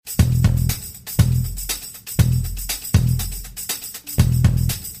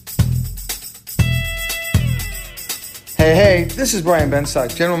Hey, this is Brian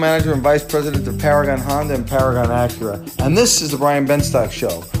Benstock, General Manager and Vice President of Paragon Honda and Paragon Acura. And this is the Brian Benstock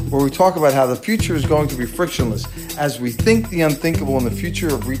Show, where we talk about how the future is going to be frictionless as we think the unthinkable in the future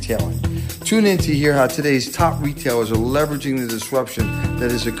of retailing. Tune in to hear how today's top retailers are leveraging the disruption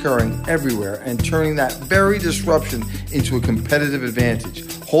that is occurring everywhere and turning that very disruption into a competitive advantage.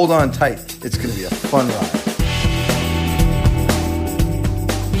 Hold on tight. It's going to be a fun ride.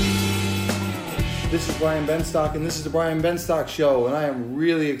 This is Brian Benstock, and this is the Brian Benstock Show, and I am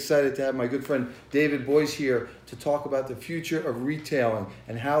really excited to have my good friend David Boice here to talk about the future of retailing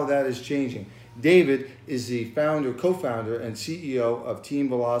and how that is changing. David is the co-founder, and CEO of Team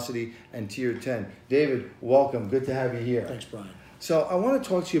Velocity and Tier 10. David, welcome. Good to have you here. Thanks, Brian. So I want to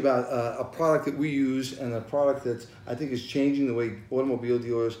talk to you about a product that we use and a product that I think is changing the way automobile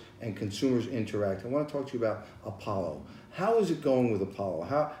dealers and consumers interact. I want to talk to you about Apollo. How is it going with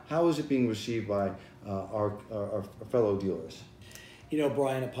Apollo? How is it being received by our fellow dealers? You know,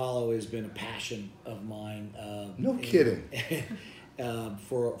 Brian, Apollo has been a passion of mine. No kidding.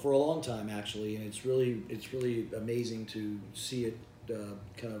 For a long time, actually, and it's really amazing to see it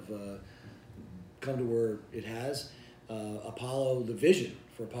come to where it has. Apollo, the vision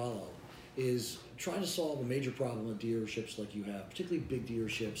for Apollo is trying to solve a major problem at dealerships like you have, particularly big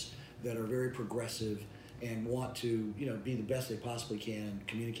dealerships that are very progressive and want to, be the best they possibly can,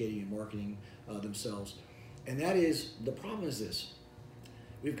 communicating and marketing themselves. And that is, the problem is this: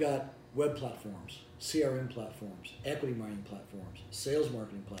 we've got web platforms, CRM platforms, equity mining platforms, sales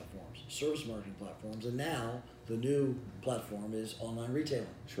marketing platforms, service marketing platforms, and now the new platform is online retailing.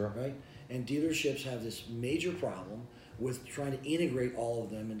 Sure. Right? And dealerships have this major problem with trying to integrate all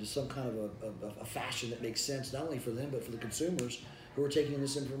of them into some kind of a fashion that makes sense, not only for them, but for the consumers who are taking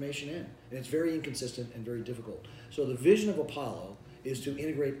this information in. And it's very inconsistent and very difficult. So the vision of Apollo is to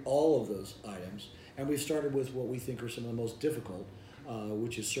integrate all of those items, and we've started with what we think are some of the most difficult,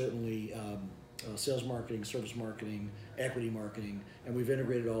 which is certainly sales marketing, service marketing, equity marketing, and we've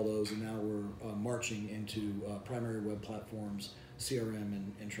integrated all those, and now we're marching into primary web platforms,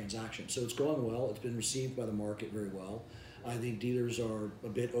 CRM, and transactions. So it's going well. It's been received by the market very well. I think dealers are a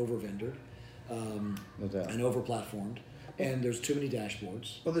bit over-vendored and over-platformed, and there's too many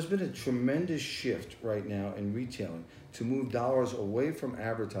dashboards. Well, there's been a tremendous shift right now in retailing to move dollars away from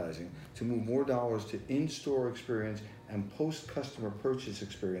advertising, to move more dollars to in-store experience and post-customer purchase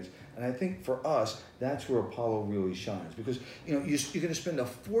experience. And I think for us, that's where Apollo really shines, because you're going to spend a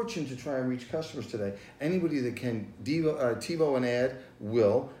fortune to try and reach customers today. Anybody that can TiVo an ad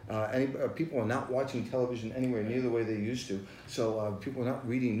will. People are not watching television anywhere near the way they used to. So people are not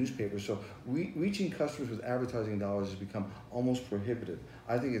reading newspapers. So reaching customers with advertising dollars has become almost prohibitive.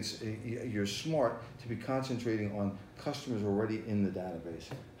 I think you're smart to be concentrating on customers already in the database.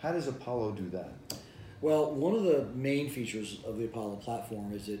 How does Apollo do that? Well, one of the main features of the Apollo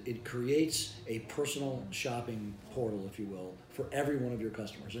platform is that it creates a personal shopping portal, if you will, for every one of your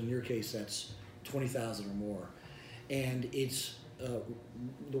customers. In your case, that's 20,000 or more. And it's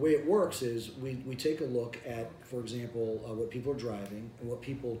the way it works is we take a look at, for example, what people are driving and what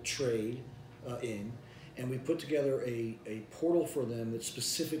people trade in, and we put together a portal for them that's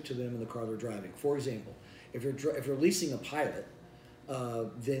specific to them and the car they're driving. For example, if you're leasing a Pilot,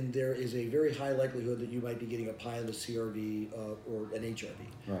 then there is a very high likelihood that you might be getting a Pilot, a CRV, or an HRV.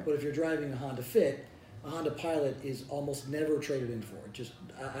 Right. But if you're driving a Honda Fit, a Honda Pilot is almost never traded in for.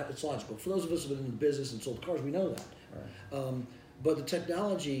 It's logical. For those of us who have been in the business and sold cars, we know that. Right. But the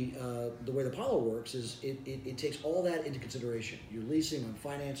technology, the way the Apollo works, is it takes all that into consideration. You're leasing, I'm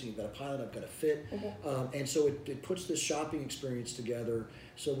financing, you've got a Pilot, I've got a Fit. Okay. And so it puts this shopping experience together,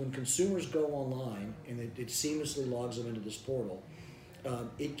 so when consumers go online and it seamlessly logs them into this portal,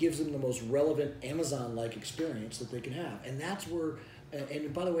 it gives them the most relevant Amazon-like experience that they can have. And that's where,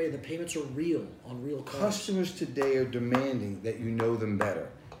 and by the way, the payments are real on real cars. Customers today are demanding that you know them better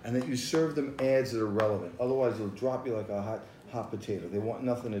and that you serve them ads that are relevant. Otherwise, they'll drop you like a hot potato. They want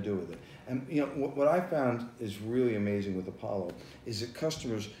nothing to do with it. And what I found is really amazing with Apollo is that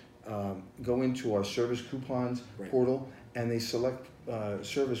customers go into our service coupons portal and they select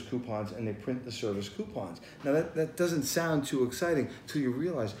service coupons and they print the service coupons. Now that doesn't sound too exciting until you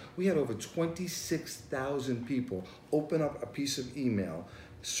realize we had over 26,000 people open up a piece of email,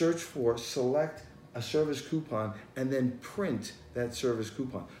 search for, select a service coupon, and then print that service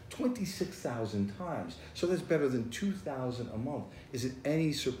coupon 26,000 times. So that's better than 2,000 a month. Is it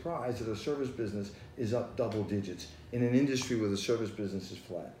any surprise that a service business is up double digits in an industry where the service business is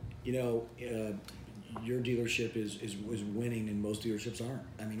flat? Your dealership is winning and most dealerships aren't.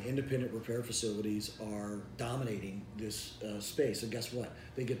 I mean, independent repair facilities are dominating this space. And guess what?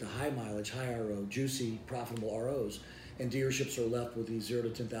 They get the high mileage, high RO, juicy, profitable ROs. and dealerships are left with these 0 to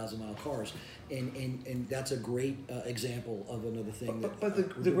 10,000 mile cars, and that's a great example of another thing. But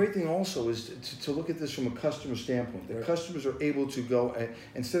the great thing also is to look at this from a customer standpoint. The customers are able to go and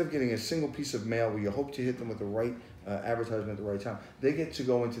instead of getting a single piece of mail where you hope to hit them with the right advertisement at the right time, they get to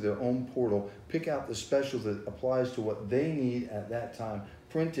go into their own portal, pick out the special that applies to what they need at that time,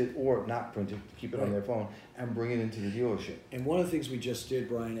 print it or not print it, keep it on their phone, and bring it into the dealership. And one of the things we just did,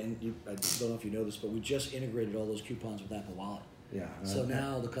 Brian, and I don't know if you know this, but we just integrated all those coupons with Apple Wallet. Yeah. So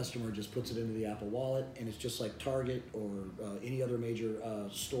now the customer just puts it into the Apple Wallet, and it's just like Target or any other major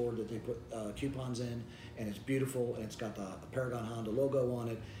store that they put coupons in, and it's beautiful, and it's got the Paragon Honda logo on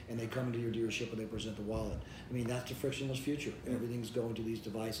it, and they come into your dealership and they present the wallet. I mean, that's the frictionless future. Everything's going to these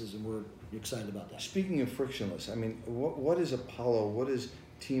devices, and we're excited about that. Speaking of frictionless, I mean, what is Apollo, what is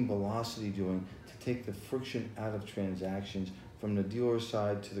Team Velocity doing to take the friction out of transactions from the dealer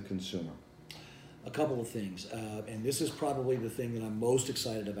side to the consumer? A couple of things, and this is probably the thing that I'm most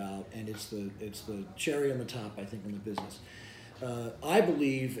excited about, and it's the cherry on the top, I think, in the business. I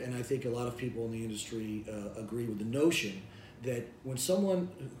believe, and I think a lot of people in the industry agree with the notion that when someone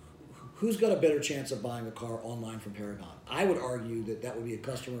who's got a better chance of buying a car online from Paragon, I would argue that would be a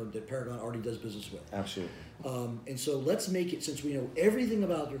customer that Paragon already does business with. Absolutely. And so let's make it, since we know everything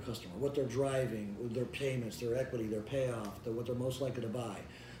about your customer, what they're driving, their payments, their equity, their payoff, what they're most likely to buy.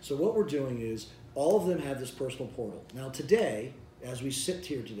 So what we're doing is all of them have this personal portal. Now today, as we sit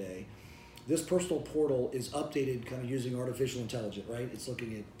here today, this personal portal is updated kind of using artificial intelligence, right? It's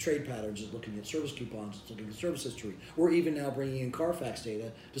looking at trade patterns, it's looking at service coupons, it's looking at service history. We're even now bringing in Carfax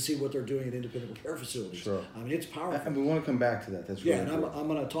data to see what they're doing at independent repair facilities. Sure. I mean, it's powerful. And we want to come back to that. That's really important. I'm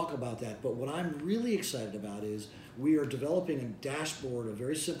going to talk about that. But what I'm really excited about is we are developing a dashboard, a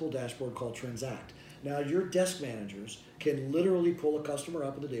very simple dashboard called Transact. Now, your desk managers can literally pull a customer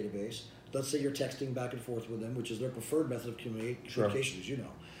up in the database. Let's say you're texting back and forth with them, which is their preferred method of communication, as you know.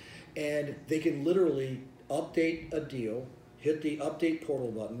 And they can literally update a deal, hit the update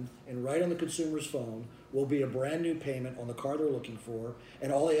portal button, and right on the consumer's phone will be a brand new payment on the car they're looking for,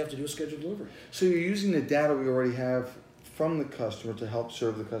 and all they have to do is schedule delivery. So you're using the data we already have from the customer to help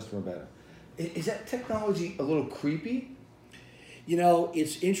serve the customer better. Is that technology a little creepy? You know,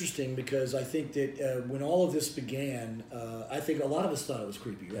 it's interesting because I think that when all of this began, I think a lot of us thought it was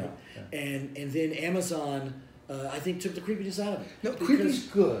creepy, right? Yeah. And then Amazon, I think, took the creepiness out of it. No, creepy's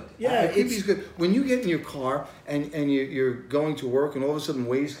good. Yeah, creepy's good. When you get in your car and you're going to work and all of a sudden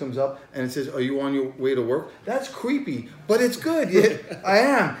Waze comes up and it says, "Are you on your way to work?" That's creepy, but it's good. Yeah, I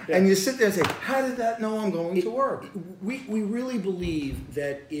am. Yeah. And you sit there and say, "How did that know I'm going to work?" We really believe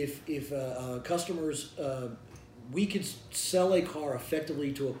that if customers, we could sell a car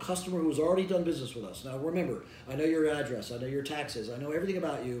effectively to a customer who has already done business with us. Now remember, I know your address, I know your taxes, I know everything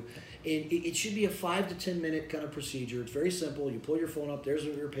about you, and it should be a 5 to 10 minute kind of procedure. It's very simple. You pull your phone up, there's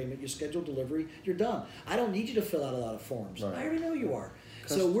your payment, you schedule delivery, you're done. I don't need you to fill out a lot of forms. Right. I already know you are.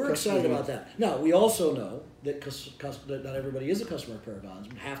 So we're excited about that. Now, we also know that that not everybody is a customer of Paragon's.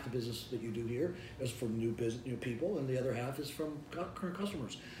 Half the business that you do here is from new people, and the other half is from current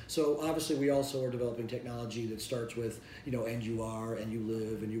customers. So obviously, we also are developing technology that starts with, and you are, and you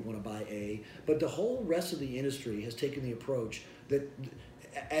live, and you want to buy a. But the whole rest of the industry has taken the approach that,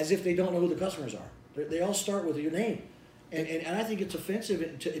 as if they don't know who the customers are. They all start with your name. And I think it's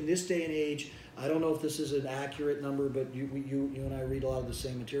offensive in this day and age. I don't know if this is an accurate number, but you and I read a lot of the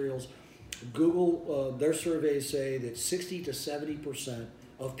same materials. Google, their surveys say that 60 to 70%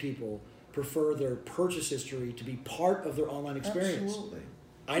 of people prefer their purchase history to be part of their online experience. Absolutely.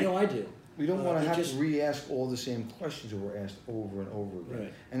 I know I do. We don't want to have to re-ask all the same questions that were asked over and over again.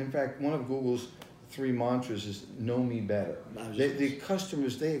 Right. And in fact, one of Google's 3 mantras is "Know me better." The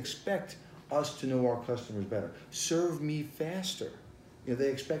customers, they expect us to know our customers better. Serve me faster. They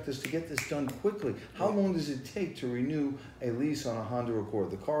expect us to get this done quickly. How long does it take to renew a lease on a Honda Accord?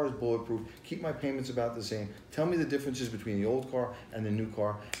 The car is bulletproof. Keep my payments about the same. Tell me the differences between the old car and the new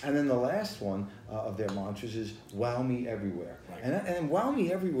car. And then the last one of their mantras is "Wow me everywhere." Right. And wow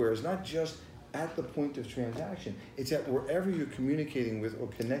me everywhere is not just at the point of transaction. It's at wherever you're communicating with or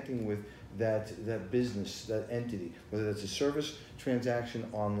connecting with that business, that entity, whether that's a service transaction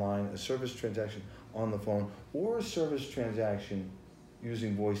online, a service transaction on the phone, or a service transaction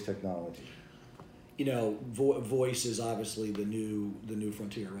using voice technology. Voice is obviously the new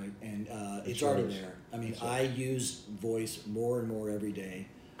frontier, right? And it's already there. I mean, I use voice more and more every day.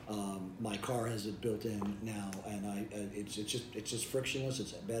 My car has it built in now, and it's just frictionless.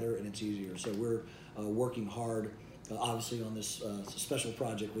 It's better and it's easier. So we're working hard, obviously, on this special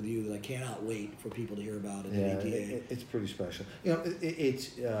project with you that I cannot wait for people to hear about at ATA. It's pretty special.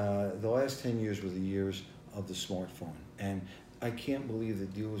 It's the last 10 years were the years of the smartphone. And I can't believe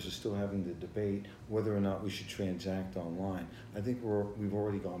that dealers are still having the debate whether or not we should transact online. I think we've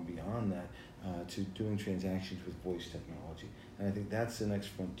already gone beyond that to doing transactions with voice technology. And I think that's the next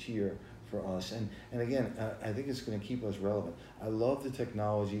frontier for us. And again, I think it's going to keep us relevant. I love the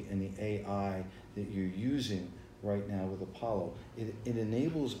technology and the AI that you're using right now with Apollo. It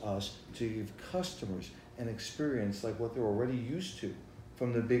enables us to give customers an experience like what they're already used to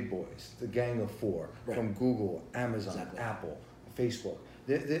from the big boys, the gang of four, right. from Google, Amazon, Exactly. Apple, Facebook.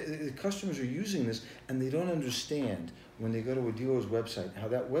 The customers are using this, and they don't understand when they go to a dealer's website how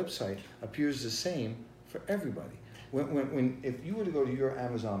that website appears the same for everybody. If you were to go to your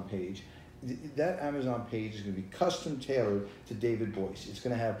Amazon page, that Amazon page is going to be custom tailored to David Boice. It's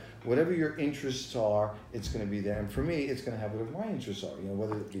going to have whatever your interests are, it's going to be there. And for me, it's going to have whatever my interests are,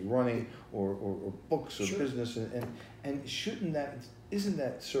 whether it be running or books or sure. business. And isn't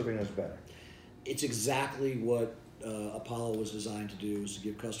that serving us better? It's exactly what Apollo was designed to do, is to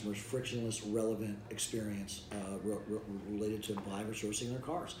give customers frictionless, relevant experience related to buying or servicing their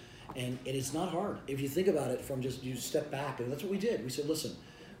cars. And it's not hard. If you think about it from just, you step back, and that's what we did. We said, listen,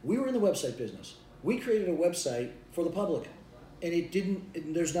 we were in the website business. We created a website for the public.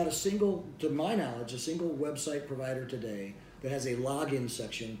 And there's not a single, to my knowledge, a single website provider today that has a login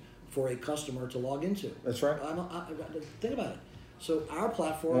section for a customer to log into. That's right. Think about it. So our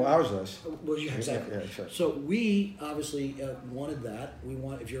platform. Well, ours does. Well, yeah, exactly. Yeah, sure. So we obviously wanted that.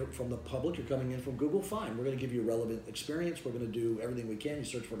 If you're from the public, you're coming in from Google, fine. We're going to give you a relevant experience. We're going to do everything we can. You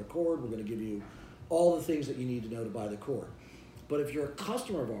search for the cord. We're going to give you all the things that you need to know to buy the cord. But if you're a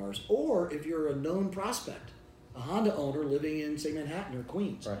customer of ours, or if you're a known prospect, a Honda owner living in, say, Manhattan or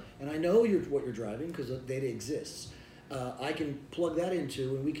Queens, right. and I know what you're driving because the data exists, I can plug that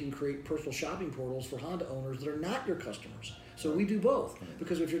into, and we can create personal shopping portals for Honda owners that are not your customers. So we do both.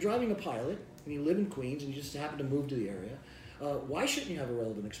 Because if you're driving a Pilot and you live in Queens and you just happen to move to the area, why shouldn't you have a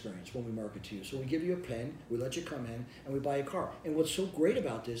relevant experience when we market to you? So we give you a pen, we let you come in, and we buy a car. And what's so great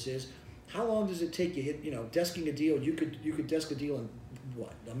about this is, how long does it take you? Desking a deal. You could desk a deal in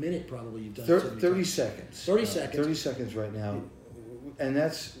what, a minute probably. You've done 30 seconds. 30 seconds. 30 seconds right now, and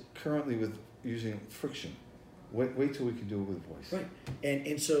that's currently with using friction. Wait till we can do it with voice. Right,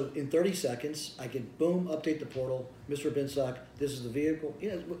 and so in 30 seconds, I can boom, update the portal. Mr. Binstock, this is the vehicle.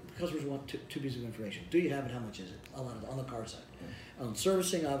 Customers want two pieces of information. Do you have it? How much is it? On the car side. On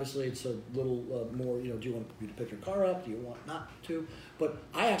servicing, obviously, it's a little more. Do you want me to pick your car up? Do you want not to? But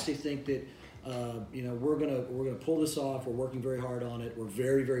I actually think that we're gonna pull this off. We're working very hard on it. We're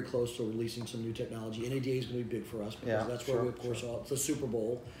very, very close to releasing some new technology. NADA is going to be big for us because that's where we, of course, it's the Super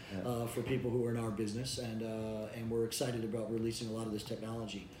Bowl for people who are in our business, and we're excited about releasing a lot of this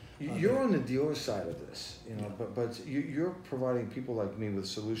technology. You're on the dealer side of this, but you're providing people like me with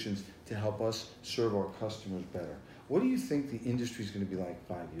solutions to help us serve our customers better. What do you think the industry is going to be like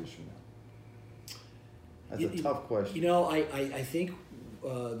 5 years from now? That's a tough question. I think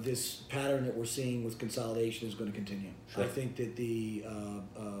this pattern that we're seeing with consolidation is going to continue. Sure. I think that the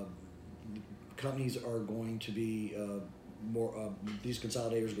companies are going to be more. These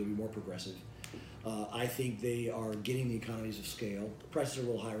consolidators are going to be more progressive. I think they are getting the economies of scale. The prices are a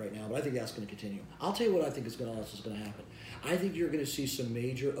little high right now, but I think that's going to continue. I'll tell you what I think is going to happen. I think you're going to see some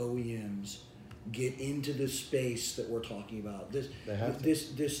major OEMs get into the space that we're talking about.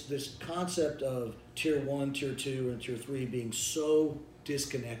 This concept of tier 1, tier 2, and tier 3 being so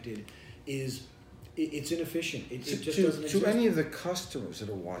disconnected it's inefficient. It just doesn't exist. To any of the customers that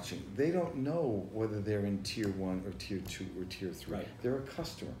are watching, they don't know whether they're in tier 1 or tier 2 or tier 3. Right. They're a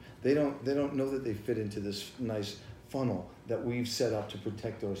customer. They don't know that they fit into this nice funnel that we've set up to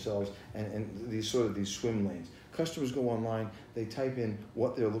protect ourselves and these swim lanes. Customers go online, they type in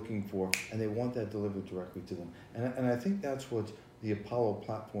what they're looking for, and they want that delivered directly to them. And I think that's what the Apollo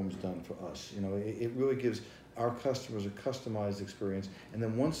platform's done for us. It really gives our customers a customized experience, and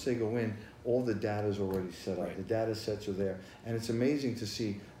then once they go in, all the data is already set up. Right. The data sets are there, and it's amazing to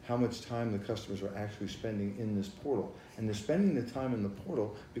see how much time the customers are actually spending in this portal. And they're spending the time in the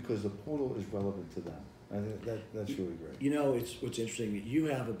portal because the portal is relevant to them. I think that's really great. What's interesting. You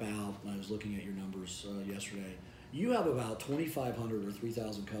have about, I was looking at your numbers yesterday, you have about 2,500 or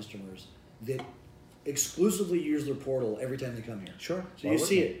 3,000 customers that exclusively use their portal every time they come here. Sure. So you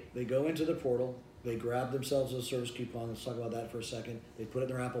see it. They go into the portal, they grab themselves a service coupon. Let's talk about that for a second. They put it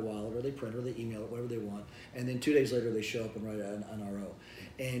in their Apple Wallet, or they print, or they email it, whatever they want. And then 2 days later, they show up and write an RO.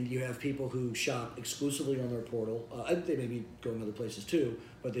 And you have people who shop exclusively on their portal. They may be going other places too,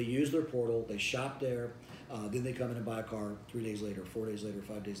 but they use their portal. They shop there. Then they come in and buy a car 3 days later, 4 days later,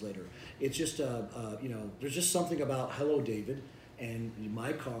 5 days later. It's just, there's just something about hello, David, and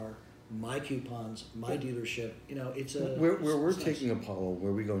my car my coupons, my dealership. You know, it's a where we're it's nice. taking Apollo,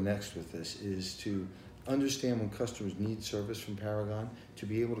 where we go next with this is to understand when customers need service from Paragon, to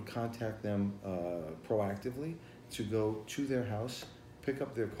be able to contact them proactively, to go to their house, pick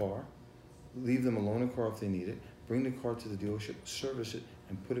up their car, leave them a loaner car if they need it, bring the car to the dealership, service it,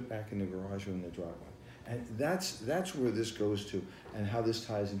 and put it back in the garage or in the driveway. And that's where this goes to, and how this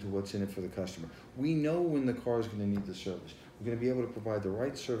ties into what's in it for the customer. We know when the car is going to need the service. We're going to be able to provide the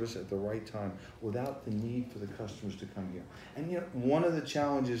right service at the right time without the need for the customers to come here. And you know, one of the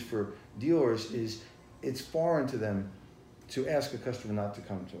challenges for dealers is it's foreign to them to ask a customer not to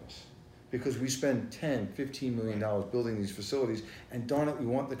come to us, because we spend $10–15 million building these facilities, and darn it, we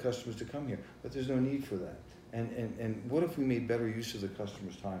want the customers to come here, but there's no need for that. And what if we made better use of the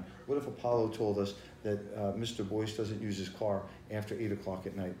customer's time? What if Apollo told us that Mr. Boice doesn't use his car after 8 o'clock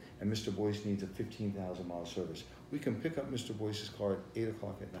at night, and Mr. Boice needs a 15,000 mile service? We can pick up Mr. Boice's car at 8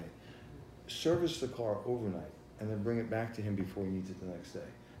 o'clock at night, service the car overnight, and then bring it back to him before he needs it the next day.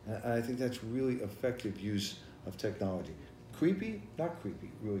 And I think that's really effective use of technology. Creepy? Not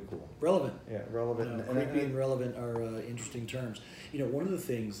creepy. Really cool. Relevant. Yeah, relevant. Creepy and relevant are interesting terms. You know, one of the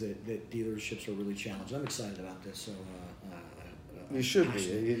things that dealerships are really challenged. I'm excited about this. So you should be.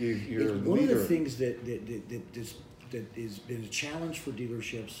 You're one of the things that has been a challenge for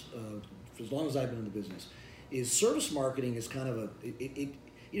dealerships for as long as I've been in the business is service marketing is kind of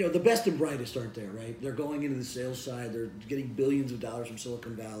you know, the best and brightest aren't there, right? They're going into the sales side. They're getting billions of dollars from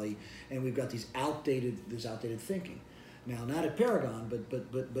Silicon Valley, and we've got this outdated thinking. Now, not at Paragon, but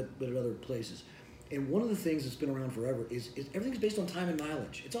at other places. And one of the things that's been around forever is everything's based on time and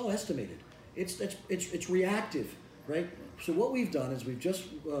mileage. It's all estimated. It's reactive, right? So what we've done is we've just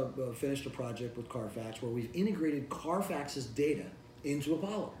finished a project with Carfax where we've integrated Carfax's data into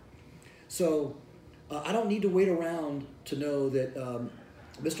Apollo. So I don't need to wait around to know that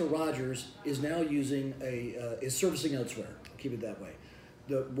Mr. Rogers is now using is servicing elsewhere. I'll keep it that way.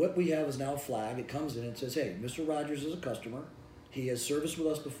 What we have is now a flag. It comes in and says, hey, Mr. Rogers is a customer. He has serviced with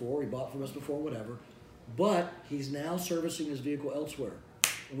us before. He bought from us before, whatever. But he's now servicing his vehicle elsewhere.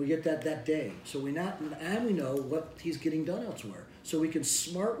 And we get that day. So we know what he's getting done elsewhere. So we can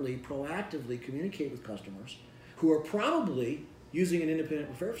smartly, proactively communicate with customers who are probably using an independent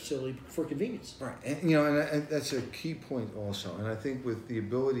repair facility for convenience. Right, and you know, and that's a key point also. And I think with the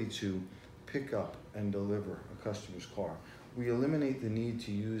ability to pick up and deliver a customer's car, we eliminate the need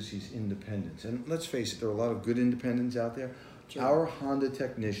to use these independents. And let's face it, there are a lot of good independents out there. Sure. Our Honda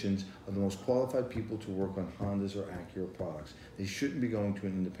technicians are the most qualified people to work on Hondas or Acura products. They shouldn't be going to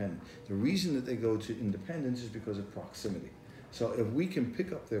an independent. The reason that they go to independents is because of proximity. So if we can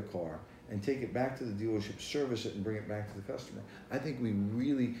pick up their car and take it back to the dealership, service it, and bring it back to the customer, I think we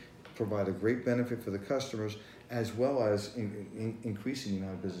really provide a great benefit for the customers, as well as increasing the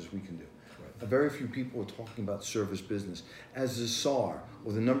amount of business we can do. Very few people are talking about service business. As the SAR,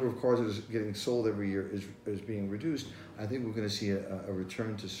 or the number of cars that is getting sold every year, is being reduced, I think we're going to see a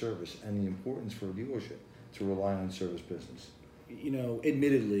return to service and the importance for a dealership to rely on service business. You know,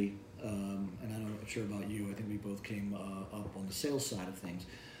 admittedly, and I'm not sure about you, I think we both came up on the sales side of things.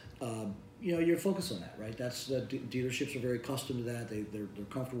 You know, you're focused on that, right? That's dealerships are very accustomed to that. They're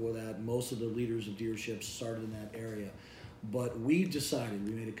comfortable with that. Most of the leaders of dealerships started in that area. But we decided,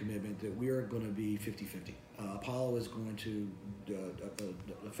 we made a commitment that we are going to be 50-50. Apollo is going to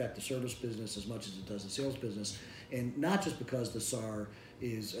affect the service business as much as it does the sales business, and not just because the SAR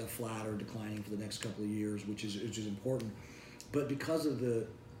is flat or declining for the next couple of years, which is important, but because of the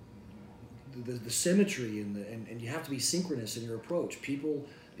symmetry and you have to be synchronous in your approach. People,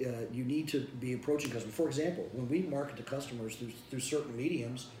 you need to be approaching customers. For example, when we market to customers through certain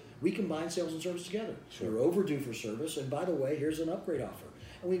mediums, we combine sales and service together. Sure. You're overdue for service, and by the way, here's an upgrade offer.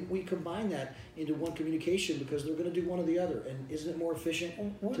 And we combine that into one communication because they're going to do one or the other. And isn't it more efficient?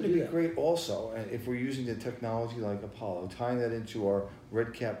 Wouldn't it be great also, if we're using the technology like Apollo, tying that into our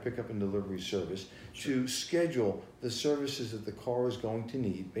Red Cap pickup and delivery service, to schedule the services that the car is going to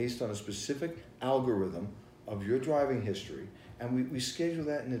need based on a specific algorithm of your driving history, and we schedule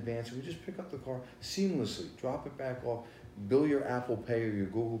that in advance, and we just pick up the car seamlessly, drop it back off, bill your Apple Pay or your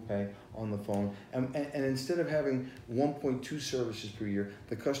Google Pay on the phone, and instead of having 1.2 services per year,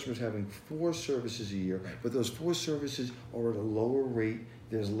 the customer's having 4 services a year, but those 4 services are at a lower rate.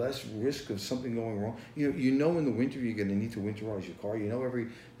 There's less risk of something going wrong. You know in the winter you're going to need to winterize your car. You know every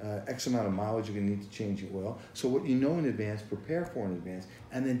X amount of mileage you're going to need to change your oil. So what you know in advance, prepare for in advance,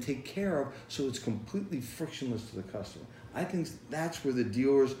 and then take care of so it's completely frictionless to the customer. I think that's where the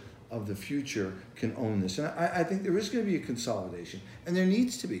dealers of the future can own this. And I think there is going to be a consolidation, and there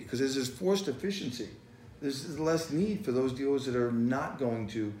needs to be, because there's this forced efficiency. There's less need for those dealers that are not going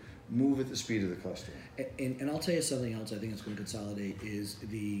to move at the speed of the customer. And I'll tell you something else I think it's going to consolidate is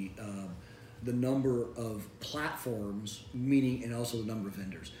the number of platforms, meaning, and also the number of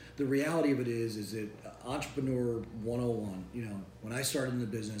vendors. The reality of it is that Entrepreneur 101, you know, when I started in the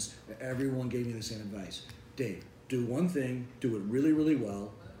business, everyone gave me the same advice. Dave, do one thing, do it really, really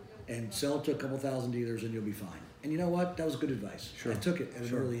well, and sell it to a couple thousand dealers and you'll be fine. And you know what? That was good advice. Sure. I took it at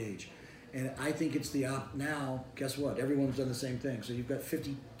an early age. And I think it's now, guess what? Everyone's done the same thing. So you've got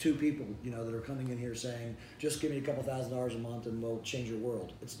 52 people, you know, that are coming in here saying, just give me a couple $1,000s a month and we'll change your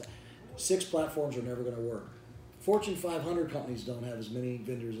world. It's not, 6 platforms are never going to work. Fortune 500 companies don't have as many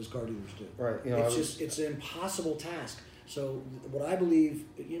vendors as car dealers do. Right. You know, it's an impossible task. So what I believe,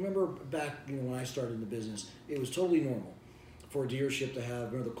 you remember back, you know, when I started in the business, it was totally normal for a dealership to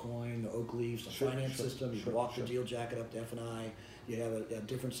have, remember the coin, the oak leaves, the finance system. You could walk the deal jacket up to F&I. You'd have a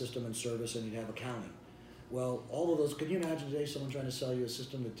different system and service, and you'd have accounting. Well, all of those. Can you imagine today someone trying to sell you a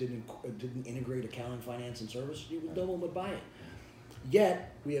system that didn't integrate accounting, finance, and service? No one would buy it.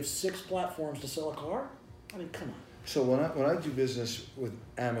 Yet we have 6 platforms to sell a car. I mean, come on. So when I do business with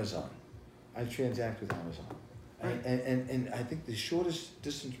Amazon, I transact with Amazon, Right. and I think the shortest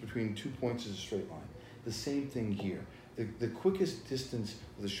distance between 2 points is a straight line. The same thing here. The quickest distance,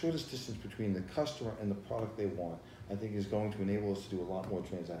 the shortest distance between the customer and the product they want, I think is going to enable us to do a lot more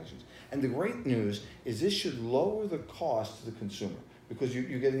transactions. And the great news is this should lower the cost to the consumer because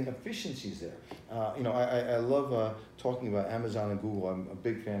you're getting efficiencies there. You know, I love talking about Amazon and Google. I'm a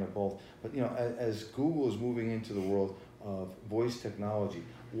big fan of both. But you know, as Google is moving into the world of voice technology,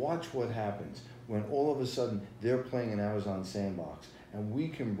 watch what happens when all of a sudden they're playing in Amazon sandbox and we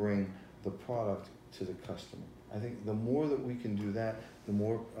can bring the product to the customer. I think the more that we can do that, the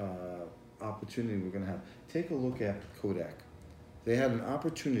more opportunity we're going to have. Take a look at Kodak. They had an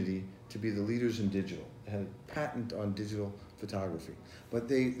opportunity to be the leaders in digital. They had a patent on digital photography. But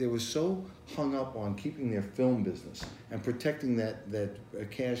they were so hung up on keeping their film business and protecting that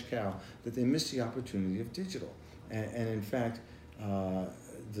cash cow that they missed the opportunity of digital. And in fact,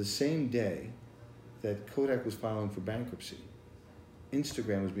 the same day that Kodak was filing for bankruptcy,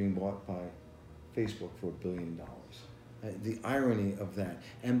 Instagram was being bought by Facebook for $1 billion. The irony of that.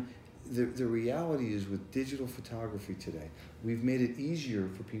 And the reality is with digital photography today, we've made it easier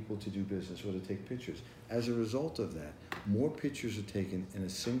for people to do business or to take pictures. As a result of that, more pictures are taken in a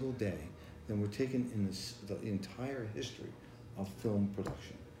single day than were taken in the entire history of film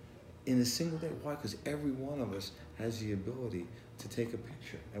production. In a single day. Why? Because every one of us has the ability to take a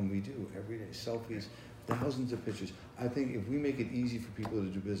picture, and we do every day. Selfies, thousands of pictures. I think if we make it easy for people to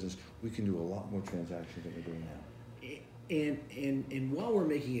do business, we can do a lot more transactions than we're doing now. And while we're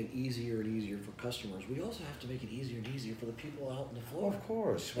making it easier and easier for customers, we also have to make it easier and easier for the people out in the floor. Of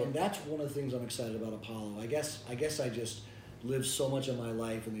course. And that's one of the things I'm excited about Apollo. I guess I just lived so much of my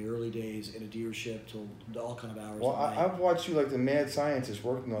life in the early days in a dealership till all kind of hours. Well, I've watched you like the mad scientist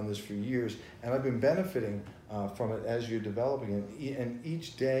working on this for years, and I've been benefiting from it as you're developing it. And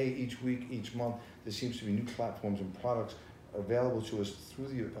each day, each week, each month, there seems to be new platforms and products available to us through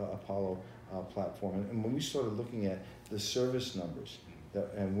the Apollo platform. And when we started looking at the service numbers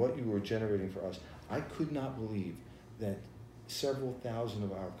and what you were generating for us, I could not believe that several thousand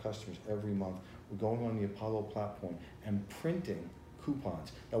of our customers every month were going on the Apollo platform and printing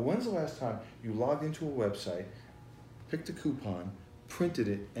coupons. Now, when's the last time you logged into a website, picked a coupon, printed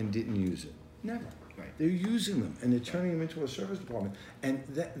it, and didn't use it? Never. Right. They're using them, and they're turning them into a service department. And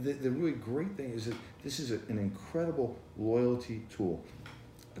the really great thing is that this is an incredible loyalty tool.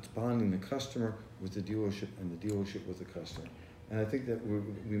 It's bonding the customer with the dealership and the dealership with the customer. And I think that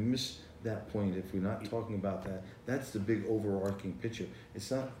we miss that point if we're not talking about that. That's the big overarching picture. It's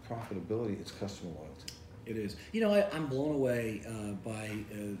not profitability, it's customer loyalty. It is. You know, I'm blown away by,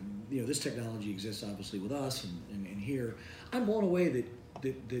 you know, this technology exists obviously with us and here. I'm blown away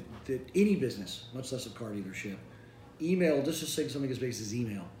that any business, much less a car dealership, just to say something as basic as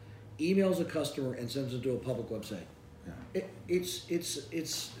emails a customer and sends it to a public website. Yeah.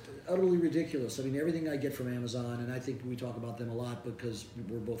 It's utterly ridiculous. I mean, everything I get from Amazon, and I think we talk about them a lot because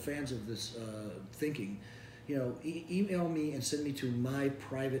we're both fans of this thinking. You know, email me and send me to my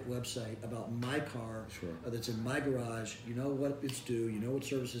private website about my car. Sure. That's in my garage. You know what it's due. You know what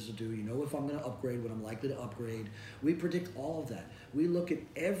services to do. You know if I'm going to upgrade, what I'm likely to upgrade. We predict all of that. We look at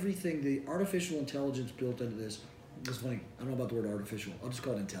everything. The artificial intelligence built into this. It's funny. I don't know about the word artificial. I'll just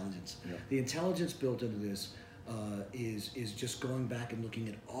call it intelligence. Yeah. The intelligence built into this is just going back and looking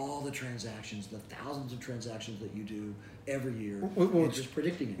at all the transactions, the thousands of transactions that you do every year, and just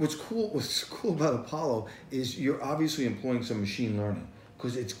predicting it. What's cool about Apollo is you're obviously employing some machine learning,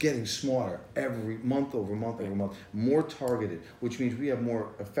 because it's getting smarter every month over month over month, more targeted, which means we have more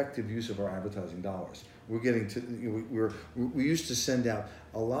effective use of our advertising dollars. We're getting to, we used to send out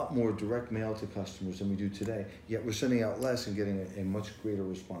a lot more direct mail to customers than we do today, yet we're sending out less and getting a much greater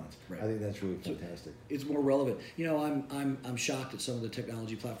response. Right. I think that's really fantastic. It's more relevant. I'm shocked at some of the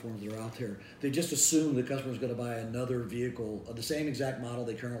technology platforms that are out there. They just assume the customer's going to buy another vehicle of the same exact model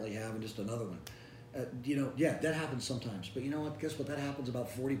they currently have and just another one. That happens sometimes. But you know what? Guess what? That happens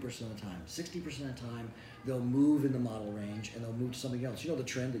about 40% of the time. 60% of the time, they'll move in the model range and they'll move to something else. You know the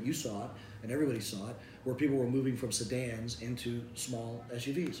trend that you saw it, and everybody saw it, where people were moving from sedans into small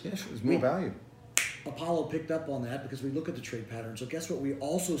SUVs. Yes, there's more value. Apollo picked up on that because we look at the trade pattern. So guess what? We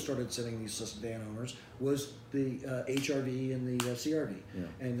also started sending these sedan owners was the HRV and the CRV,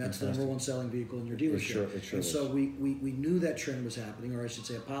 and that's the number one selling vehicle in your dealership. It sure and so we knew that trend was happening, or I should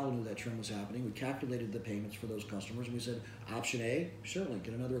say Apollo knew that trend was happening. We calculated the payments for those customers, and we said, option A, certainly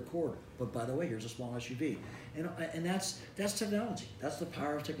get another Accord, but by the way, here's a small SUV, and that's technology. That's the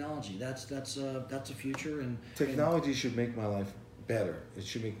power of technology. That's the future. And technology should make my life better. It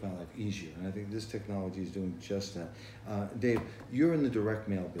should make my life easier, and I think this technology is doing just that. Dave, you're in the direct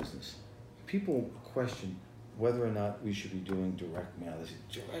mail business. People question whether or not we should be doing direct mail. They say,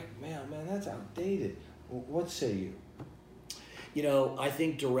 direct mail, man, that's outdated. What say you? I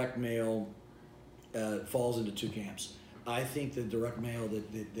think direct mail falls into two camps. I think the direct mail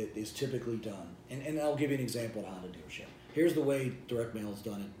that is typically done, and I'll give you an example of how to dealership. Here's the way direct mail is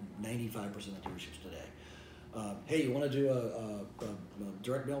done at 95% of dealerships today. Hey, you want to do a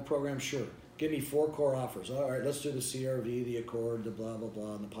direct mail program? Sure. Give me 4 core offers. All right, let's do the CRV, the Accord, the blah, blah,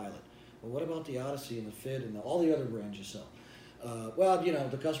 blah, and the Pilot. Well, what about the Odyssey and the Fit and all the other brands you sell?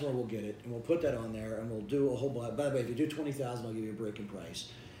 The customer will get it, and we'll put that on there, and we'll do a whole bunch. By the way, if you do 20,000, I'll give you a break in price.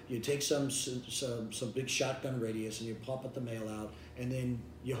 You take some big shotgun radius, and you pop up the mail out, and then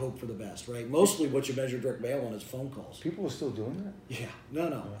you hope for the best, right? Mostly what you measure direct mail on is phone calls. People are still doing that? Yeah.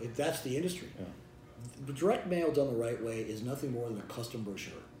 No. That's the industry. Yeah. The direct mail done the right way is nothing more than a custom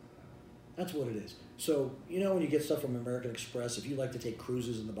brochure. That's what it is. So, when you get stuff from American Express, if you like to take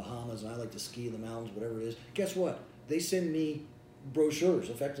cruises in the Bahamas and I like to ski in the mountains, whatever it is, guess what? They send me brochures,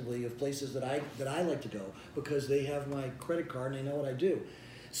 effectively, of places that I like to go because they have my credit card and they know what I do.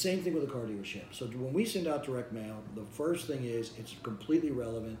 Same thing with a car dealership. So when we send out direct mail, the first thing is it's completely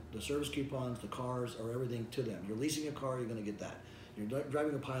relevant. The service coupons, the cars, are everything to them. You're leasing a car, you're going to get that. You're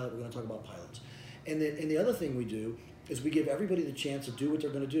driving a Pilot, we're going to talk about Pilots. And the other thing we do is we give everybody the chance to do what they're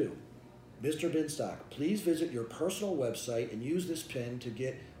going to do. Mr. Binstock, please visit your personal website and use this pin to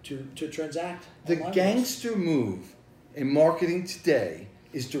get to transact. The gangster move in marketing today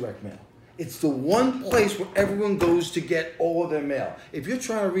is direct mail. It's the one place where everyone goes to get all of their mail. If you're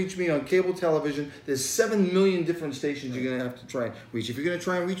trying to reach me on cable television, there's 7 million different stations you're going to have to try and reach. If you're going to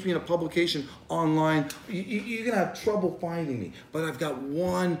try and reach me in a publication online, you're going to have trouble finding me. But I've got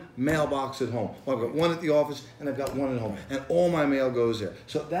one mailbox at home. Well, I've got one at the office, and I've got one at home. And all my mail goes there.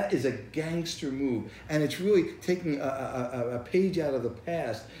 So that is a gangster move. And it's really taking a page out of the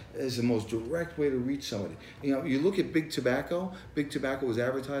past as the most direct way to reach somebody. You look at Big Tobacco. Big Tobacco was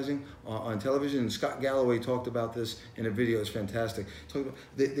advertising on television, and Scott Galloway talked about this in a video. It's fantastic.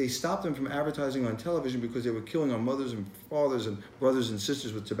 They stopped them from advertising on television because they were killing our mothers and fathers and brothers and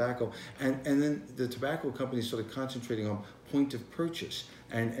sisters with tobacco, and then the tobacco companies started concentrating on point of purchase.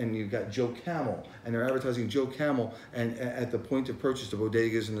 And you've got Joe Camel, and they're advertising Joe Camel and at the point of purchase, the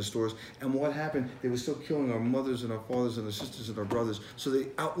bodegas and the stores. And what happened? They were still killing our mothers and our fathers and our sisters and our brothers. So they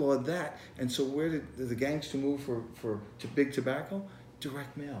outlawed that. And so where did the gangster move to Big Tobacco?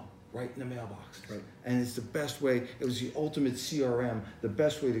 Direct mail. Right in the mailbox. Right. And it's the best way. It was the ultimate CRM, the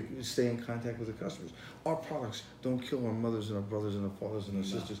best way to stay in contact with the customers. Our products don't kill our mothers and our brothers and our fathers and our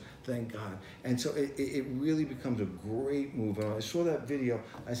sisters, thank God. And so it really becomes a great move. And when I saw that video,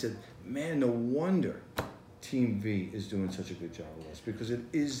 I said, man, no wonder Team V is doing such a good job with us, because it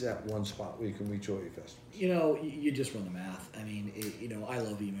is that one spot where you can reach all your customers. You just run the math. I mean, I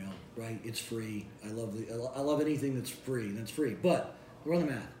love email, right? It's free. I love anything that's free. But run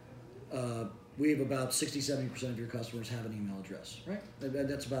the math. We have about 60-70% of your customers have an email address, right?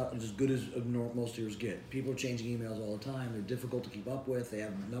 That's about as good as most of yours get. People are changing emails all the time. They're difficult to keep up with. They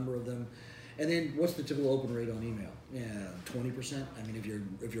have a number of them. And then what's the typical open rate on email? 20%. I mean,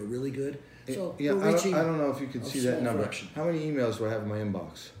 if you're really good. So I don't know if you can see that number. Fraction. How many emails do I have in my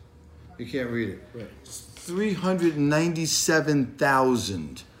inbox? You can't read it. Right.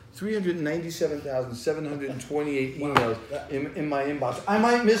 397,000. 397,728 emails in my inbox. I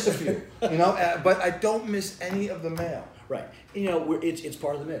might miss a few, but I don't miss any of the mail. Right. You know, it's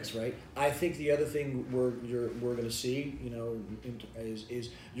part of the mix, right? I think the other thing we're going to see, you know, is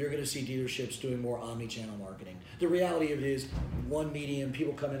you're going to see dealerships doing more omni-channel marketing. The reality of it is, one medium,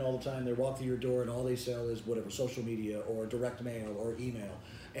 people come in all the time, they walk through your door, and all they sell is whatever, social media or direct mail or email,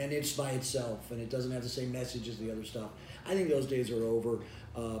 and it's by itself, and it doesn't have the same message as the other stuff. I think those days are over.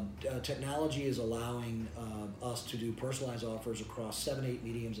 Technology is allowing us to do personalized offers across 7-8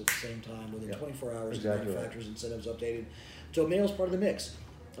 mediums at the same time within 24 hours. Exactly. The manufacturer's incentives updated. So mail's part of the mix.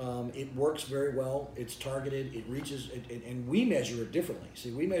 It works very well. It's targeted. It reaches, and we measure it differently.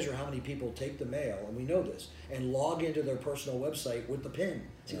 See, we measure how many people take the mail, and we know this, and log into their personal website with the PIN.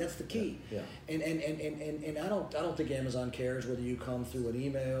 See, that's the key. Yeah. And I don't think Amazon cares whether you come through an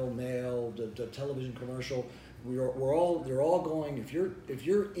email, mail, the television commercial. They're all going. If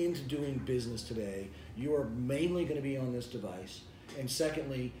you're into doing business today, you are mainly going to be on this device, and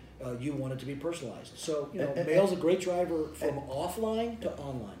secondly, you want it to be personalized. So mail's a great driver from offline to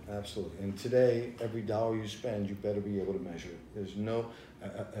online. Absolutely. And today, every dollar you spend, you better be able to measure it. There's no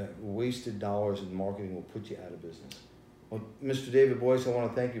wasted dollars in marketing will put you out of business. Well, Mr. David Boice, I want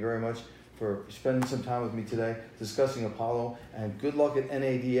to thank you very much for spending some time with me today discussing Apollo, and good luck at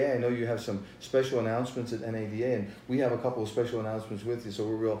NADA. I know you have some special announcements at NADA, and we have a couple of special announcements with you, so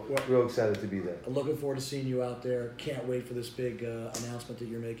we're real excited to be there. I'm looking forward to seeing you out there. Can't wait for this big announcement that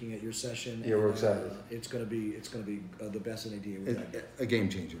you're making at your session. Yeah, we're excited. It's going to be the best NADA we've had. A game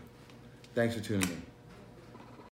changer. Thanks for tuning in.